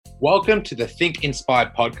Welcome to the Think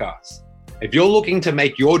Inspired podcast. If you're looking to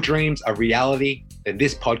make your dreams a reality, then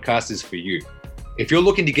this podcast is for you. If you're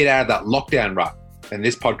looking to get out of that lockdown rut, then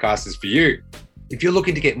this podcast is for you. If you're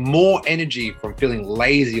looking to get more energy from feeling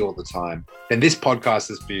lazy all the time, then this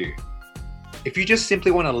podcast is for you. If you just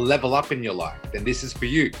simply want to level up in your life, then this is for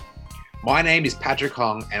you. My name is Patrick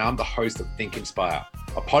Hong, and I'm the host of Think Inspire,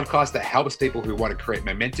 a podcast that helps people who want to create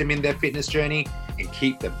momentum in their fitness journey and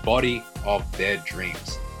keep the body of their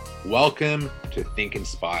dreams. Welcome to Think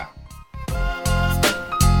Inspire.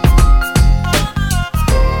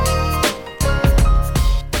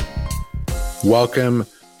 Welcome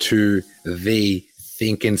to the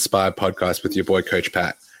Think Inspire podcast with your boy, Coach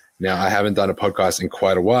Pat. Now, I haven't done a podcast in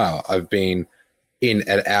quite a while. I've been in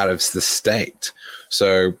and out of the state.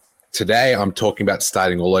 So today I'm talking about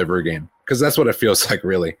starting all over again because that's what it feels like,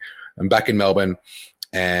 really. I'm back in Melbourne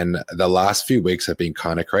and the last few weeks have been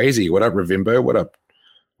kind of crazy. What up, Ravimbo? What up?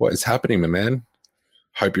 What is happening, my man?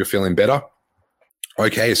 Hope you're feeling better.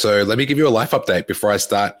 Okay, so let me give you a life update before I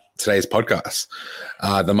start today's podcast.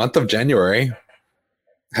 The month of January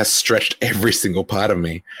has stretched every single part of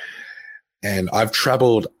me. And I've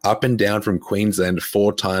traveled up and down from Queensland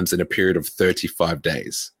 4 times in a period of 35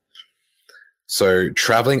 days. So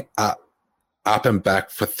traveling up and back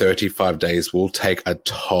for 35 days will take a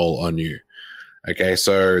toll on you. Okay,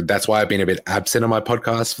 so that's why I've been a bit absent on my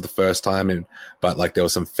podcast for the first time. But like there were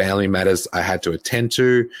some family matters I had to attend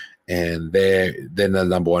to, and they're the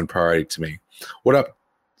number one priority to me. What up,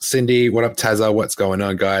 Cindy? What up, Tazza? What's going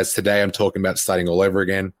on, guys? Today I'm talking about starting all over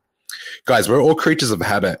again. Guys, we're all creatures of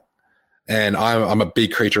habit, and I'm a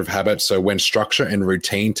big creature of habit. So when structure and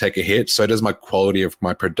routine take a hit, so does my quality of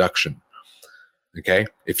my production. Okay,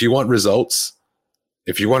 if you want results,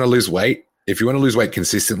 if you want to lose weight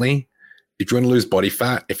consistently, if you want to lose body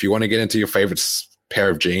fat, if you want to get into your favorite pair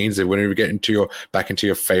of jeans, if you want to get back into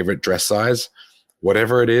your favorite dress size,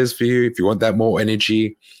 whatever it is for you, if you want that more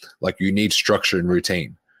energy, like you need structure and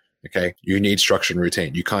routine. Okay, you need structure and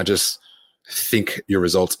routine. You can't just think your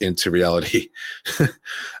results into reality. All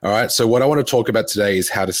right. So what I want to talk about today is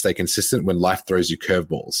how to stay consistent when life throws you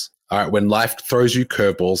curveballs. All right. When life throws you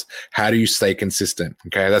curveballs, how do you stay consistent?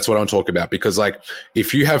 Okay. That's what I'm talking about. Because like,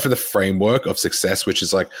 if you have the framework of success, which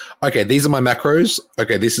is like, okay, these are my macros.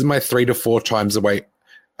 Okay. This is my 3 to 4 times a weight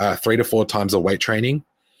training.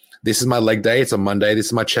 This is my leg day. It's on Monday. This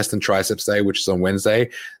is my chest and triceps day, which is on Wednesday.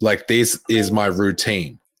 Like this is my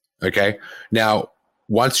routine. Okay. Now,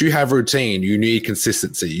 once you have routine, you need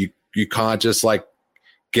consistency. You can't just like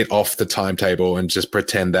get off the timetable and just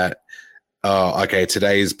pretend that, okay,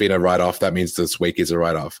 today's been a write-off. That means this week is a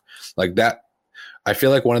write-off. Like that, I feel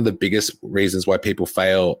like one of the biggest reasons why people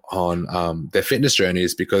fail on their fitness journey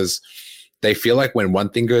is because they feel like when one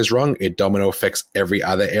thing goes wrong, it domino affects every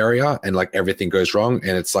other area and like everything goes wrong.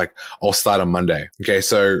 And it's like, I'll start on Monday. Okay,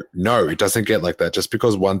 so no, it doesn't get like that. Just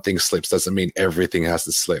because one thing slips doesn't mean everything has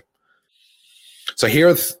to slip. So here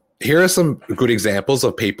are some good examples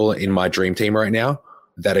of people in my dream team right now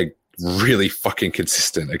that are really fucking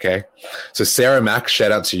consistent, okay? So Sarah Mack,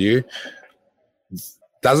 shout out to you.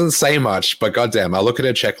 Doesn't say much, but goddamn, I look at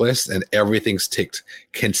her checklist and everything's ticked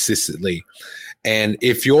consistently. And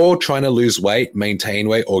if you're trying to lose weight, maintain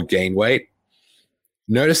weight, or gain weight,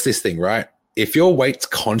 notice this thing, right? If your weight's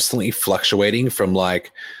constantly fluctuating from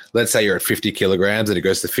like, let's say you're at 50 kilograms and it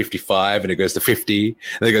goes to 55 and it goes to 50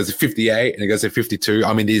 and it goes to 58 and it goes to 52.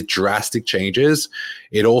 I mean, these drastic changes,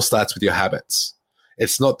 it all starts with your habits.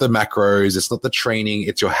 It's not the macros. It's not the training.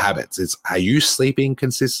 It's your habits. It's, are you sleeping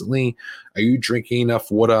consistently? Are you drinking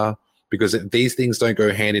enough water? Because if these things don't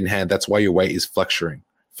go hand in hand, that's why your weight is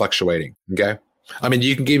fluctuating. Okay. I mean,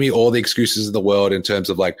 you can give me all the excuses in the world in terms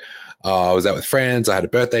of like, I was out with friends, I had a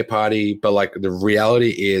birthday party, but like the reality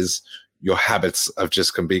is your habits have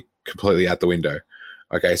just can be completely out the window.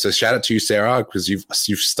 Okay. So shout out to you, Sarah, because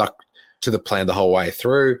you've stuck to the plan the whole way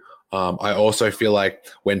through. I also feel like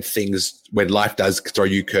when life does throw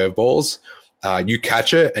you curveballs, you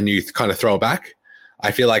catch it and you kind of throw it back.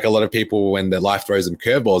 I feel like a lot of people, when their life throws them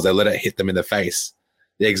curveballs, they let it hit them in the face.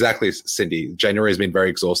 Yeah, exactly, Cindy. January has been very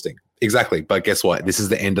exhausting. Exactly. But guess what? This is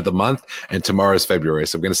the end of the month and tomorrow's February.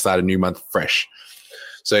 So we're going to start a new month fresh.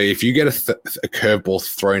 So if you get a curveball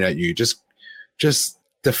thrown at you, just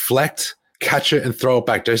deflect, catch it and throw it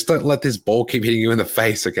back. Just don't let this ball keep hitting you in the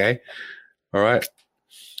face. Okay. All right.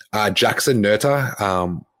 Jackson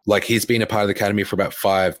Nurta, like he's been a part of the academy for about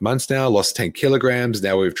 5 months now, lost 10 kilograms.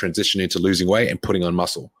 Now we've transitioned into losing weight and putting on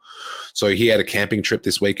muscle. So he had a camping trip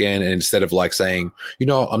this weekend, and instead of like saying, you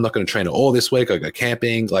know, I'm not going to train at all this week, I go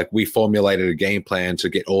camping, like we formulated a game plan to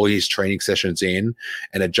get all his training sessions in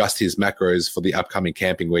and adjust his macros for the upcoming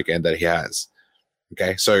camping weekend that he has.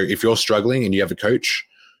 Okay. So if you're struggling and you have a coach,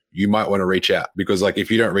 you might want to reach out, because like,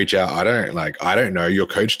 if you don't reach out, I don't know, your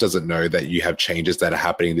coach doesn't know that you have changes that are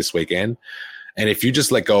happening this weekend. And if you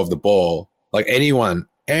just let go of the ball, like anyone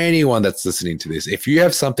that's listening to this, if you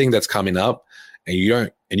have something that's coming up and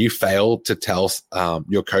you fail to tell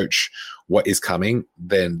your coach what is coming,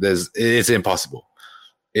 then it's impossible.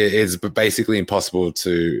 It's basically impossible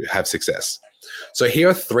to have success. So here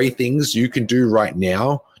are 3 things you can do right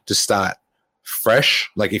now to start fresh.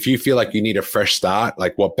 Like if you feel like you need a fresh start,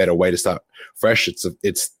 like what better way to start fresh?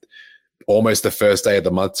 It's almost the first day of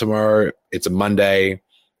the month tomorrow. It's a Monday.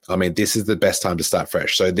 I mean, this is the best time to start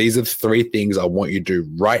fresh. So these are the 3 things I want you to do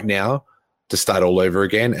right now to start all over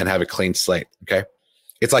again and have a clean slate. Okay.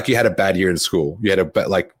 It's like you had a bad year in school. You had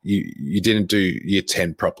you didn't do year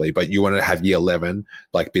 10 properly, but you want to have year 11,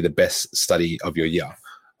 like be the best study of your year,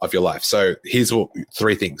 of your life. So here's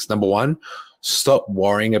 3 things. Number 1, stop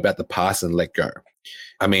worrying about the past and let go.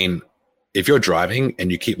 I mean, if you're driving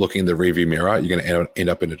and you keep looking in the rearview mirror, you're going to end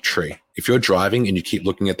up in a tree. If you're driving and you keep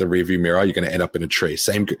looking at the rearview mirror, you're going to end up in a tree.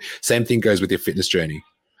 Same thing goes with your fitness journey.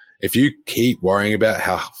 If you keep worrying about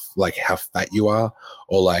how fat you are,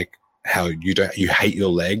 or like how you hate your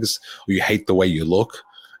legs, or you hate the way you look,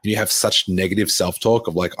 and you have such negative self-talk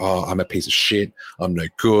of like, oh, I'm a piece of shit, I'm no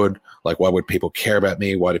good, like why would people care about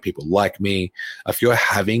me, why do people like me? If you're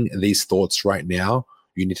having these thoughts right now,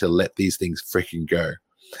 you need to let these things freaking go.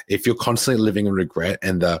 If you're constantly living in regret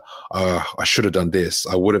and I should have done this,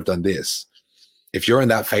 I would have done this, if you're in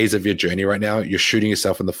that phase of your journey right now, you're shooting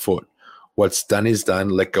yourself in the foot. What's done is done.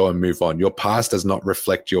 Let go and move on. Your past does not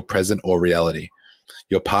reflect your present or reality.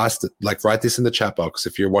 Your past, like write this in the chat box.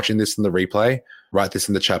 If you're watching this in the replay, write this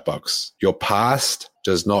in the chat box. Your past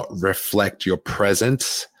does not reflect your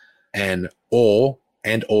present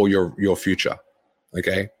or your future.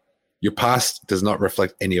 Okay. Your past does not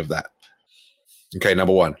reflect any of that. Okay.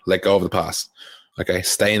 Number 1, let go of the past. Okay.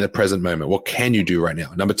 Stay in the present moment. What can you do right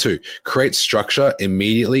now? Number 2, create structure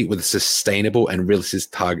immediately with sustainable and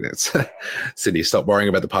realistic targets. Cindy, stop worrying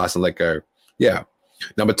about the past and let go. Yeah.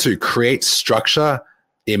 Number 2, create structure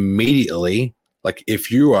immediately. Like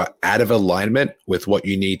if you are out of alignment with what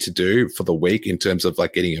you need to do for the week in terms of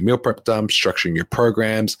like getting your meal prep done, structuring your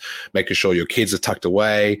programs, making sure your kids are tucked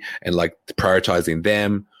away and like prioritizing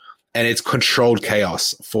them, and it's controlled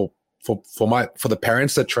chaos for the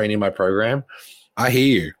parents that train in my program. I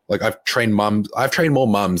hear you. Like I've trained more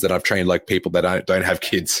mums than I've trained like people that don't have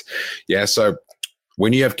kids. Yeah. So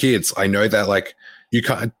when you have kids, I know that like you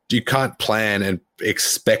can't plan and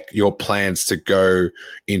expect your plans to go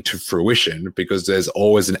into fruition, because there's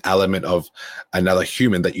always an element of another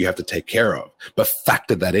human that you have to take care of. But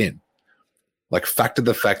factor that in. Like factor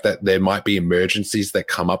the fact that there might be emergencies that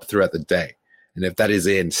come up throughout the day. And if that is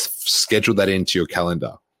schedule that into your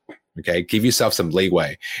calendar. Okay, give yourself some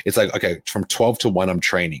leeway. It's like, okay, from 12 to 1, I'm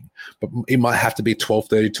training, but it might have to be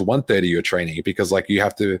 12:30 to 1:30 you're training, because like you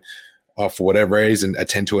have to, for whatever reason,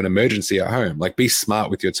 attend to an emergency at home. Like be smart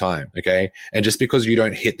with your time, okay? And just because you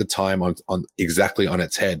don't hit the time on exactly on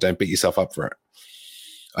its head, don't beat yourself up for it.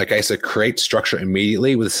 Okay, so create structure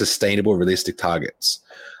immediately with sustainable, realistic targets.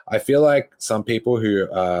 I feel like some people who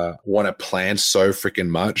want to plan so freaking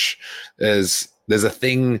much, there's a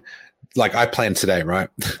thing. Like I planned today, right?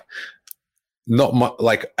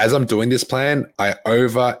 Like as I'm doing this plan, I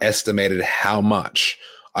overestimated how much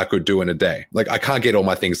I could do in a day. Like I can't get all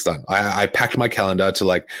my things done. I packed my calendar to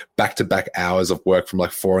like back-to-back hours of work from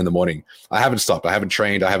like 4 a.m. I haven't stopped. I haven't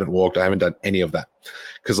trained. I haven't walked. I haven't done any of that,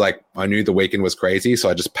 because like I knew the weekend was crazy. So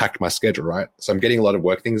I just packed my schedule, right? So I'm getting a lot of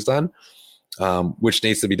work things done, which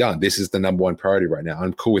needs to be done. This is the number 1 priority right now.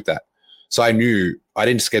 I'm cool with that. So I knew I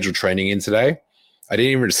didn't schedule training in today. I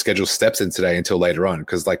didn't even schedule steps in today until later on,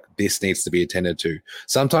 because like this needs to be attended to.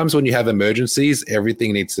 Sometimes when you have emergencies,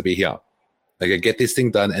 everything needs to be here. Like I get this thing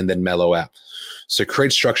done and then mellow out. So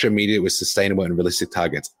create structure immediately with sustainable and realistic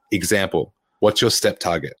targets. Example, what's your step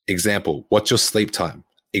target? Example, what's your sleep time?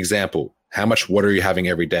 Example, how much water are you having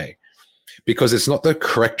every day? Because it's not the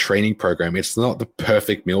correct training program. It's not the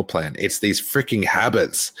perfect meal plan. It's these freaking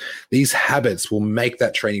habits. These habits will make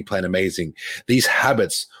that training plan amazing. These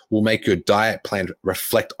habits will make your diet plan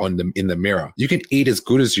reflect on them in the mirror. You can eat as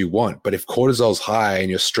good as you want, but if cortisol's high and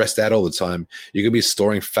you're stressed out all the time, you're going to be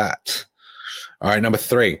storing fat. All right, number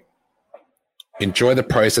 3, enjoy the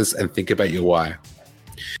process and think about your why.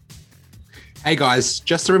 Hey guys,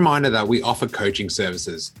 just a reminder that we offer coaching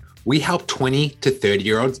services. We help 20 to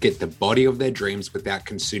 30-year-olds get the body of their dreams without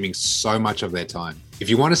consuming so much of their time. If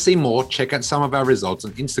you want to see more, check out some of our results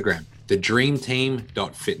on Instagram,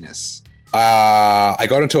 thedreamteam.fitness. I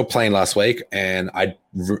got into a plane last week and I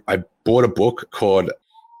bought a book called,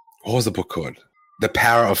 what was the book called? The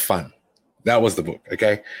Power of Fun. That was the book,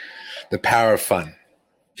 okay? The Power of Fun.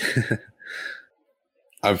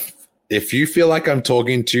 If you feel like I'm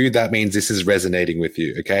talking to you, that means this is resonating with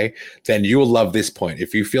you, okay? Then you will love this point.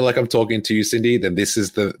 If you feel like I'm talking to you, Cindy, then this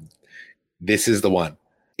is the one.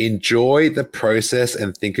 Enjoy the process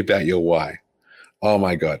and think about your why. Oh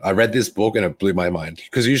my God. I read this book and it blew my mind,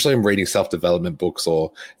 because usually I'm reading self-development books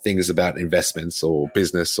or things about investments or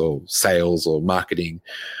business or sales or marketing.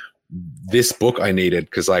 This book I needed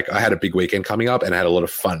because like I had a big weekend coming up and I had a lot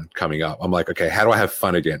of fun coming up. I'm like, okay, how do I have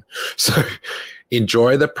fun again? So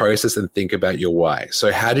enjoy the process and think about your why.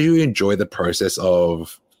 So how do you enjoy the process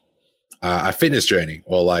of a fitness journey,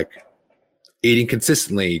 or like eating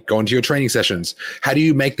consistently, going to your training sessions? How do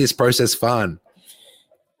you make this process fun?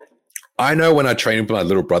 I know when I train with my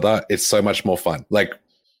little brother, it's so much more fun. Like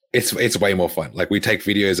it's way more fun. Like we take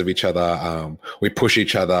videos of each other. We push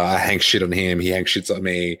each other. I hang shit on him. He hangs shits on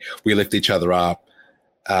me. We lift each other up.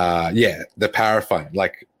 Yeah, the power of fun.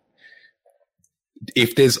 Like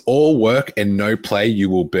if there's all work and no play, you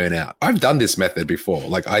will burn out. I've done this method before.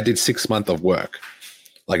 Like I did 6 months of work,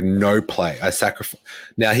 like no play. I sacrifice.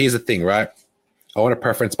 Now here's the thing, right? I want to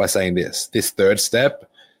preference by saying this third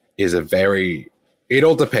step is it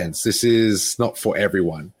all depends. This is not for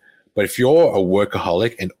everyone. But if you're a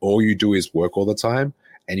workaholic and all you do is work all the time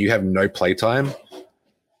and you have no playtime,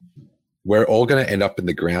 we're all going to end up in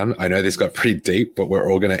the ground. I know this got pretty deep, but we're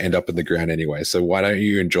all going to end up in the ground anyway. So why don't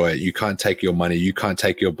you enjoy it? You can't take your money. You can't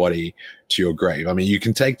take your body to your grave. I mean, you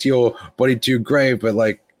can take your body to your grave, but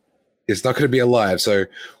like it's not going to be alive. So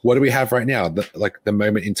what do we have right now? The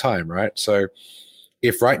moment in time, right? So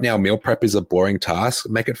if right now meal prep is a boring task,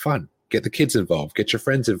 make it fun. Get the kids involved, get your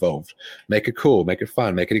friends involved, make it cool, make it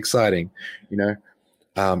fun, make it exciting. You know,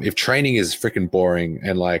 if training is freaking boring,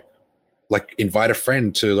 and like invite a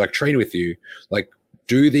friend to like train with you, like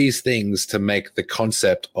do these things to make the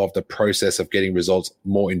concept of the process of getting results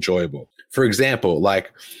more enjoyable. For example,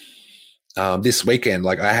 like this weekend,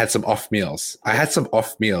 like I had some off meals,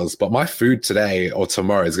 but my food today or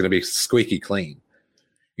tomorrow is going to be squeaky clean.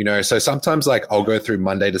 You know, so sometimes like I'll go through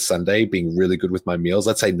Monday to Sunday being really good with my meals,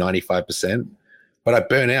 let's say 95%, but I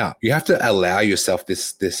burn out. You have to allow yourself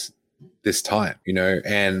this time, you know,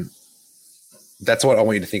 and that's what I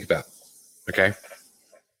want you to think about. Okay.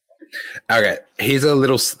 Okay. Here's a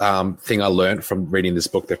little thing I learned from reading this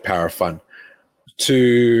book, The Power of Fun.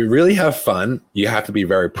 To really have fun, you have to be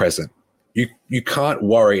very present. You can't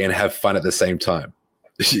worry and have fun at the same time.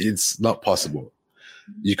 It's not possible.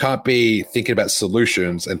 You can't be thinking about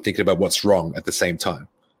solutions and thinking about what's wrong at the same time.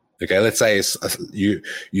 Okay, let's say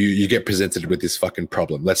you get presented with this fucking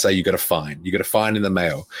problem. Let's say you got a fine. You got a fine in the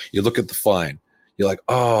mail. You look at the fine. You're like,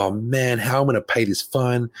 oh man, how am I going to pay this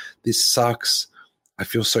fine? This sucks. I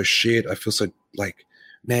feel so shit. I feel so like,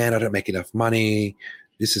 man, I don't make enough money.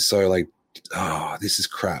 This is so like, oh, this is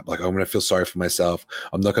crap. Like I'm going to feel sorry for myself.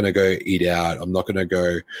 I'm not going to go eat out. I'm not going to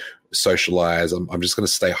go socialize. I'm just going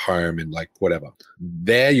to stay home and like whatever.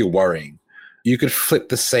 There you're worrying. You could flip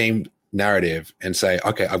the same narrative and say,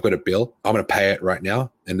 okay, I've got a bill. I'm going to pay it right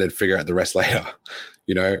now and then figure out the rest later,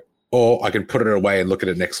 you know, or I can put it away and look at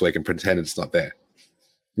it next week and pretend it's not there.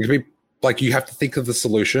 You can be like, you have to think of the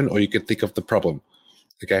solution or you could think of the problem.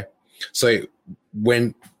 Okay. So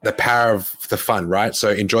when the power of the fun, right? So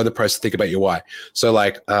enjoy the process, think about your why. So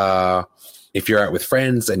like, if you're out with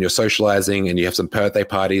friends and you're socializing and you have some birthday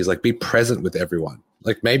parties, like be present with everyone.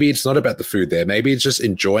 Like maybe it's not about the food there. Maybe it's just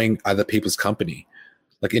enjoying other people's company,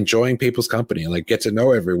 like enjoying people's company and like get to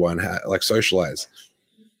know everyone, like socialize.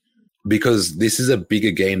 Because this is a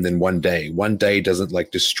bigger game than one day. One day doesn't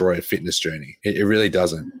like destroy a fitness journey. It really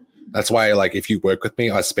doesn't. That's why like if you work with me,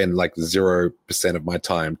 I spend like 0% of my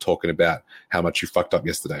time talking about how much you fucked up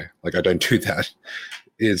yesterday. Like I don't do that.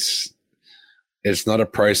 It's not a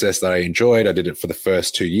process that I enjoyed. I did it for the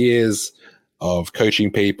first 2 years of coaching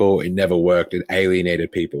people. It never worked. It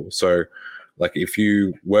alienated people. So like if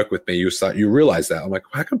you work with me, you realize that. I'm like,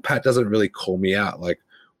 how come Pat doesn't really call me out like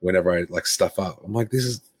whenever I like stuff up? I'm like, this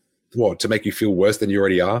is what, to make you feel worse than you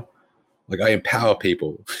already are? Like I empower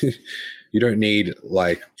people. You don't need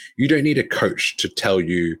a coach to tell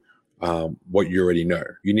you what you already know.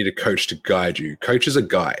 You need a coach to guide you. Coaches are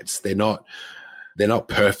guides. They're not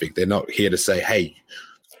perfect. They're not here to say, hey,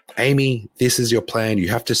 Amy, this is your plan. You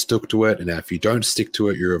have to stick to it. And if you don't stick to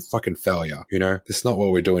it, you're a fucking failure. You know, that's not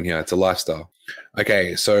what we're doing here. It's a lifestyle.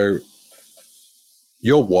 Okay. So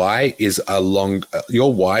your why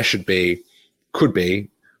could be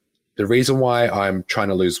the reason why I'm trying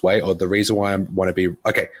to lose weight, or the reason why I want to be,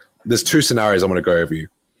 okay. There's 2 scenarios I want to go over you.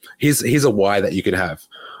 Here's a why that you can have.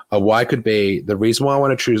 A why could be the reason why I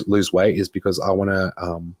want to lose weight is because I want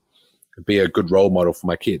to be a good role model for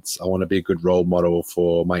my kids. I want to be a good role model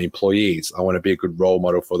for my employees. I want to be a good role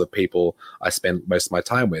model for the people I spend most of my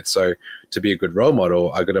time with. So to be a good role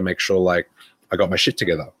model, I got to make sure like I got my shit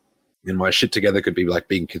together. And my shit together could be like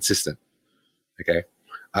being consistent. Okay.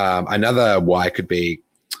 Another why could be,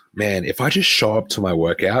 man, if I just show up to my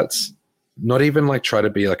workouts, not even like try to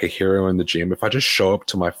be like a hero in the gym. If I just show up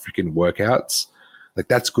to my freaking workouts, like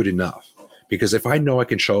that's good enough. Because if I know I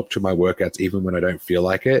can show up to my workouts even when I don't feel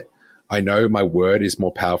like it, I know my word is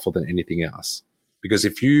more powerful than anything else. Because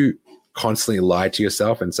if you constantly lie to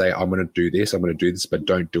yourself and say, I'm going to do this, but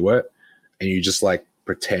don't do it, and you just like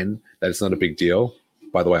pretend that it's not a big deal.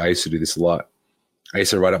 By the way, I used to do this a lot. I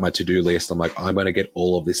used to write up my to-do list. I'm like, I'm going to get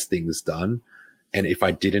all of these things done. And if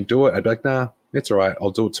I didn't do it, I'd be like, nah, it's all right.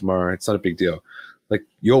 I'll do it tomorrow. It's not a big deal. Like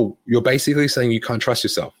you're basically saying you can't trust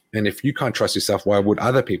yourself. And if you can't trust yourself, why would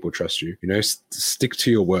other people trust you? You know, stick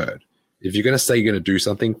to your word. If you're going to say you're going to do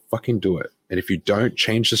something, fucking do it. And if you don't,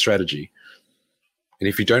 change the strategy. And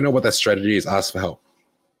if you don't know what that strategy is, ask for help.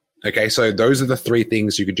 Okay, so those are the 3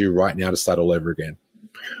 things you could do right now to start all over again.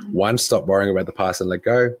 1, stop worrying about the past and let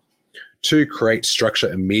go. 2, create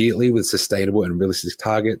structure immediately with sustainable and realistic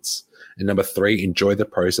targets. And number 3, enjoy the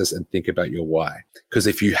process and think about your why. Because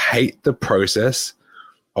if you hate the process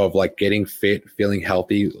of like getting fit, feeling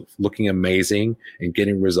healthy, looking amazing, and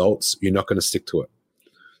getting results, you're not going to stick to it.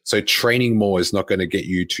 So training more is not going to get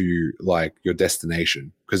you to like your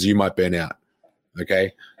destination because you might burn out.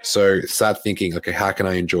 Okay. So start thinking, okay, how can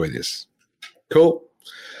I enjoy this? Cool.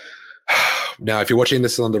 Now, if you're watching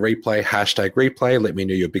this on the replay, #replay, let me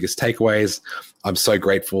know your biggest takeaways. I'm so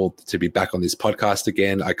grateful to be back on this podcast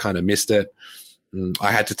again. I kind of missed it.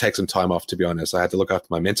 I had to take some time off, to be honest. I had to look after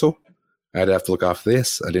my mental. I had to have to look after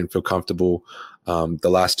this. I didn't feel comfortable the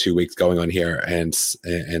last 2 weeks going on here and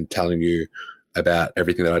telling you about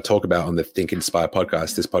everything that I talk about on the Think Inspire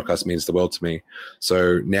podcast. This podcast means the world to me.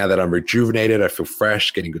 So now that I'm rejuvenated, I feel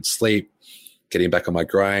fresh, getting good sleep, getting back on my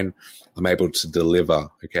grind, I'm able to deliver.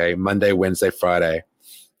 Okay. Monday, Wednesday, Friday,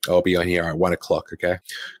 I'll be on here at 1:00. Okay.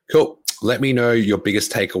 Cool. Let me know your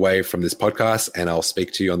biggest takeaway from this podcast and I'll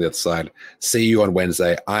speak to you on the other side. See you on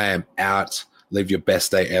Wednesday. I am out. Live your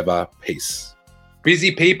best day ever. Peace.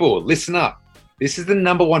 Busy people, listen up. This is the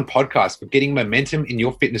 #1 podcast for getting momentum in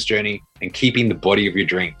your fitness journey and keeping the body of your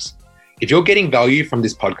dreams. If you're getting value from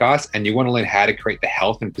this podcast and you want to learn how to create the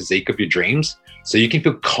health and physique of your dreams so you can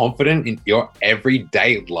feel confident in your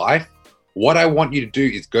everyday life, what I want you to do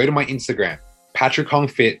is go to my Instagram, Patrick Hong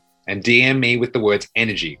Fit, and DM me with the words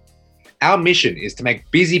energy. Our mission is to make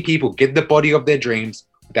busy people get the body of their dreams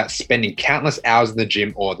without spending countless hours in the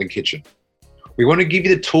gym or the kitchen. We want to give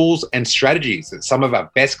you the tools and strategies that some of our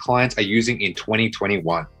best clients are using in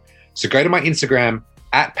 2021. So go to my Instagram,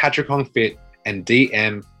 @Patrick Hong Fit, and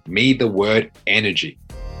DM me the word energy.